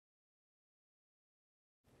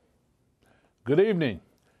Good evening.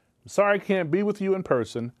 I'm sorry I can't be with you in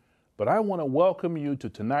person, but I want to welcome you to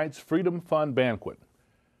tonight's Freedom Fund Banquet.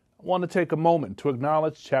 I want to take a moment to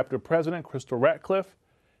acknowledge Chapter President Crystal Ratcliffe,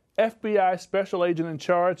 FBI Special Agent in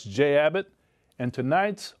Charge Jay Abbott, and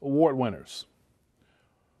tonight's award winners.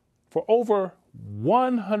 For over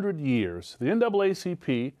 100 years, the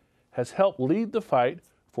NAACP has helped lead the fight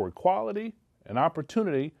for equality and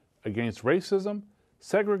opportunity against racism,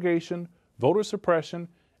 segregation, voter suppression,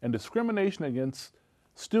 and discrimination against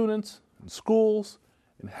students in schools,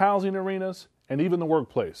 in housing arenas, and even the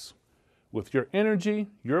workplace. With your energy,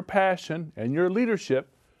 your passion, and your leadership,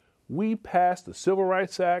 we passed the Civil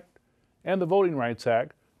Rights Act and the Voting Rights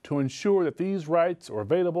Act to ensure that these rights are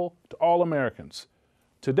available to all Americans.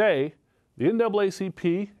 Today, the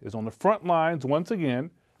NAACP is on the front lines once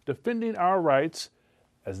again, defending our rights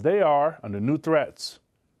as they are under new threats.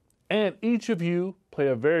 And each of you play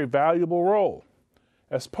a very valuable role.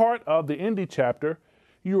 As part of the Indy chapter,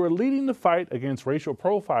 you are leading the fight against racial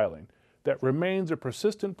profiling that remains a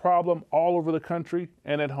persistent problem all over the country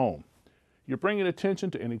and at home. You're bringing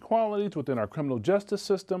attention to inequalities within our criminal justice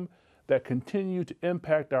system that continue to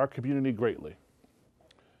impact our community greatly.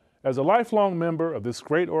 As a lifelong member of this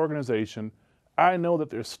great organization, I know that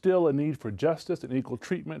there's still a need for justice and equal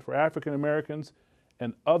treatment for African Americans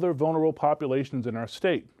and other vulnerable populations in our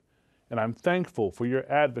state, and I'm thankful for your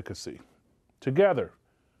advocacy. Together,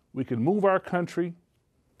 we can move our country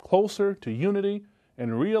closer to unity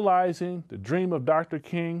and realizing the dream of Dr.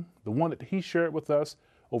 King, the one that he shared with us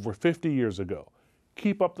over 50 years ago.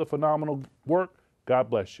 Keep up the phenomenal work. God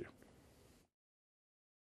bless you.